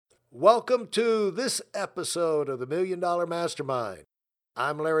Welcome to this episode of the Million Dollar Mastermind.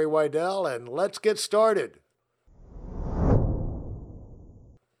 I'm Larry Weidel, and let's get started.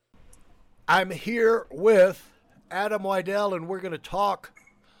 I'm here with Adam Weidel, and we're going to talk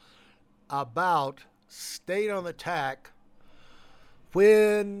about staying on the tack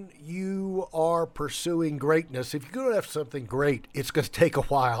when you are pursuing greatness. If you're going to have something great, it's going to take a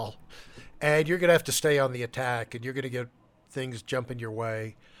while, and you're going to have to stay on the attack, and you're going to get things jumping your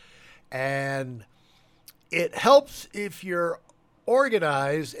way. And it helps if you're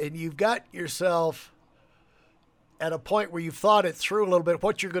organized and you've got yourself at a point where you've thought it through a little bit,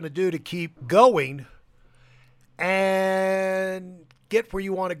 what you're going to do to keep going and get where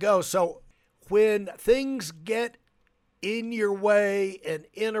you want to go. So when things get in your way and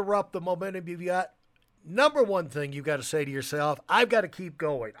interrupt the momentum you've got, number one thing you've got to say to yourself, I've got to keep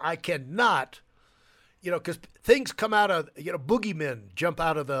going. I cannot, because things come out of, boogeymen jump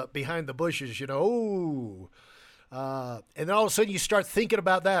out of behind the bushes, and then all of a sudden you start thinking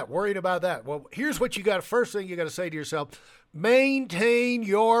about that, worrying about that. Well, here's what you got. First thing you got to say to yourself, maintain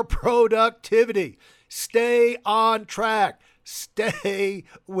your productivity. Stay on track. Stay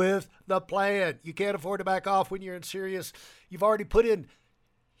with the plan. You can't afford to back off when you're in serious. You've already put in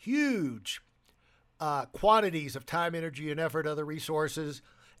huge quantities of time, energy, and effort, other resources.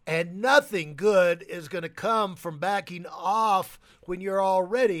 And nothing good is going to come from backing off when you're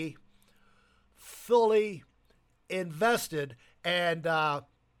already fully invested. And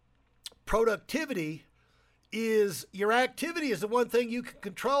productivity is, your activity is the one thing you can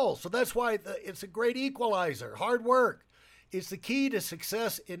control. So that's why it's a great equalizer. Hard work is the key to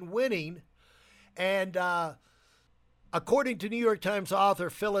success in winning. And according to New York Times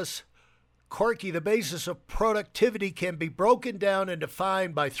author Phyllis Corky, the basis of productivity can be broken down and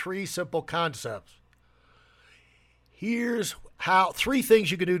defined by three simple concepts. Here's how, three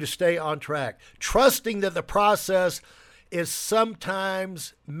things you can do to stay on track. Trusting that the process is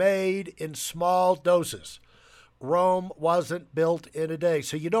sometimes made in small doses. Rome wasn't built in a day.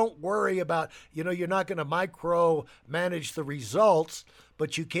 So you don't worry about, you're not going to micromanage the results,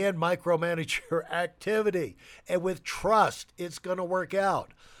 but you can micromanage your activity. And with trust, it's going to work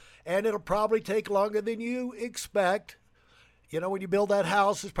out. And it'll probably take longer than you expect. When you build that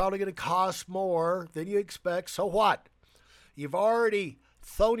house, it's probably going to cost more than you expect. So what? You've already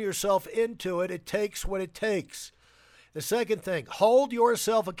thrown yourself into it. It takes what it takes. The second thing, hold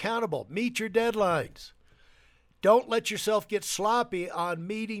yourself accountable. Meet your deadlines. Don't let yourself get sloppy on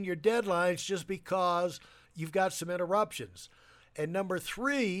meeting your deadlines just because you've got some interruptions. And number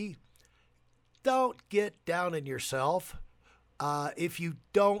three, don't get down on yourself. If you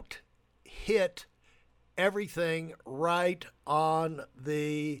don't hit everything right on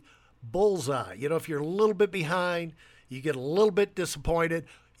the bullseye, if you're a little bit behind, you get a little bit disappointed,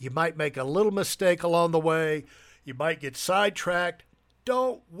 you might make a little mistake along the way, you might get sidetracked.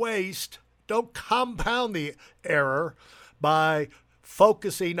 Don't compound the error by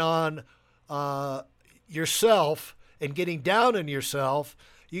focusing on yourself and getting down on yourself.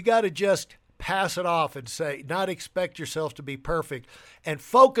 You got to just pass it off and say, not expect yourself to be perfect, and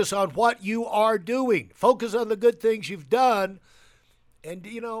focus on what you are doing. Focus on the good things you've done, and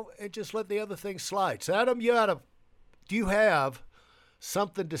and just let the other things slide. So Adam, do you have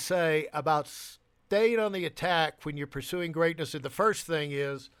something to say about staying on the attack when you're pursuing greatness? And the first thing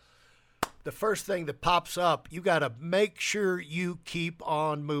that pops up, you got to make sure you keep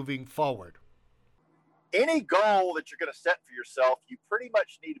on moving forward. Any goal that you're going to set for yourself, you pretty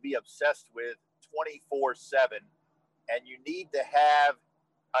much need to be obsessed with 24/7, and you need to have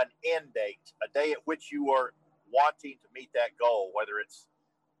an end date, a day at which you are wanting to meet that goal, whether it's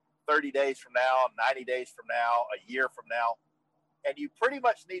 30 days from now, 90 days from now, a year from now. And you pretty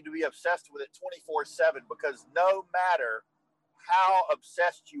much need to be obsessed with it 24/7, because no matter how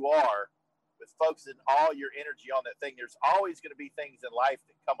obsessed you are with focusing all your energy on that thing, there's always going to be things in life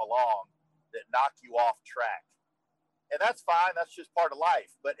that come along that knock you off track. And that's fine. That's just part of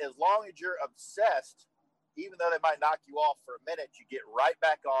life. But as long as you're obsessed, even though they might knock you off for a minute, you get right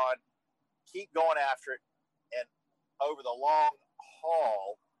back on, keep going after it. And over the long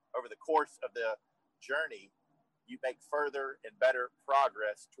haul, over the course of the journey, you make further and better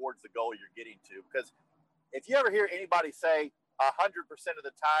progress towards the goal you're getting to. Because if you ever hear anybody say 100% of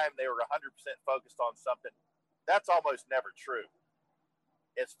the time they were 100% focused on something, that's almost never true.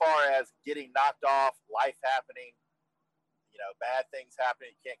 As far as getting knocked off, life happening, bad things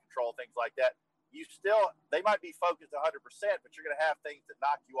happening, you can't control things like that. They might be focused 100%, but you're going to have things that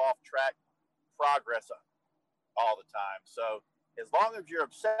knock you off track, progress all the time. So as long as you're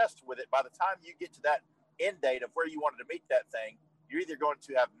obsessed with it, by the time you get to that end date of where you wanted to meet that thing, you're either going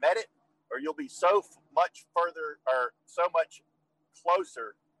to have met it or you'll be so much further or so much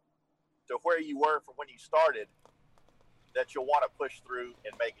closer to where you were from when you started that you'll want to push through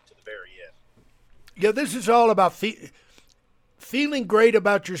and make it to the very end. Yeah, this is all about feeling great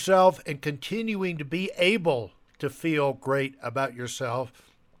about yourself and continuing to be able to feel great about yourself.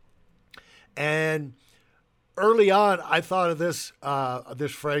 And early on, I thought of this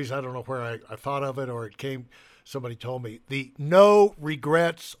phrase. I don't know where I thought of it, or it came. Somebody told me the no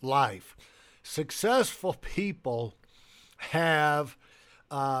regrets life. Successful people have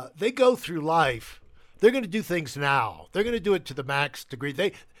they go through life. They're going to do things now. They're going to do it to the max degree.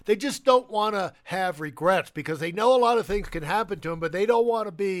 They just don't want to have regrets because they know a lot of things can happen to them, but they don't want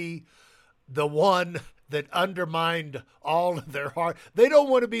to be the one that undermined all of their heart. They don't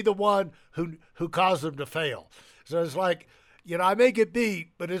want to be the one who caused them to fail. So it's like, I may get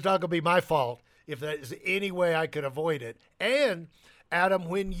beat, but it's not going to be my fault if there's any way I could avoid it. And Adam,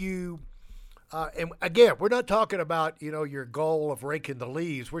 when you, and again, we're not talking about, your goal of raking the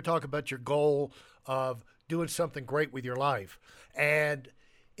leaves. We're talking about your goal of doing something great with your life. And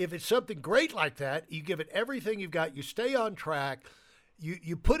if it's something great like that, you give it everything you've got, you stay on track,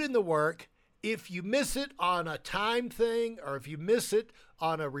 you put in the work. If you miss it on a time thing or if you miss it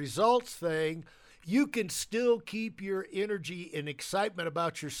on a results thing, you can still keep your energy and excitement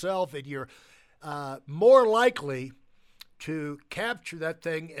about yourself, and you're more likely to capture that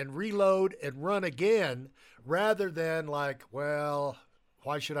thing and reload and run again rather than like, well,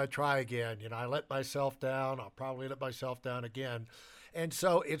 why should I try again? I let myself down. I'll probably let myself down again. And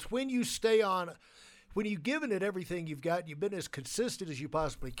so it's when you stay on, when you've given it everything you've got, you've been as consistent as you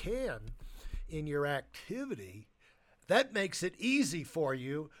possibly can in your activity, that makes it easy for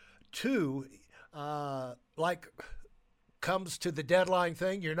you to, comes to the deadline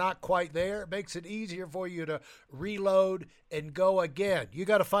thing, you're not quite there. It makes it easier for you to reload and go again. You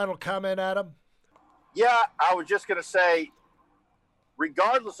got a final comment, Adam? Yeah, I was just going to say,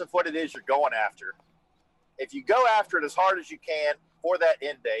 regardless of what it is you're going after, if you go after it as hard as you can for that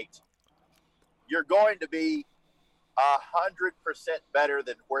end date, you're going to be 100% better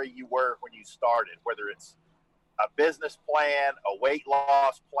than where you were when you started, whether it's a business plan, a weight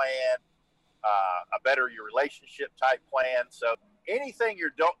loss plan, a better your relationship type plan. So anything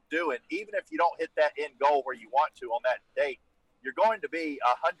you're doing, even if you don't hit that end goal where you want to on that date, you're going to be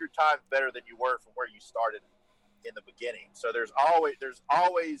 100 times better than you were from where you started in the beginning. So there's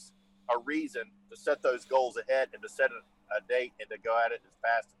always a reason to set those goals ahead and to set a date and to go at it as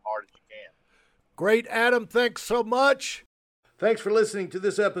fast and hard as you can. Great, Adam. Thanks so much. Thanks for listening to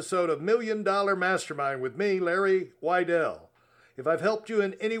this episode of $1 Million Mastermind with me, Larry Weidel. If I've helped you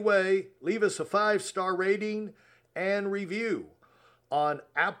in any way, leave us a 5-star rating and review on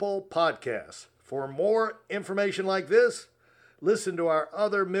Apple Podcasts. For more information like this, listen to our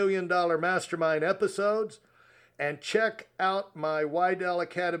other $1 Million Mastermind episodes and check out my Weidel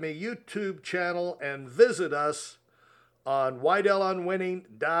Academy YouTube channel and visit us on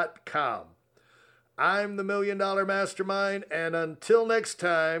WeidelOnWinning.com. I'm the $1 Million Mastermind, and until next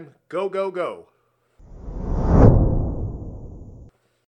time, go, go, go.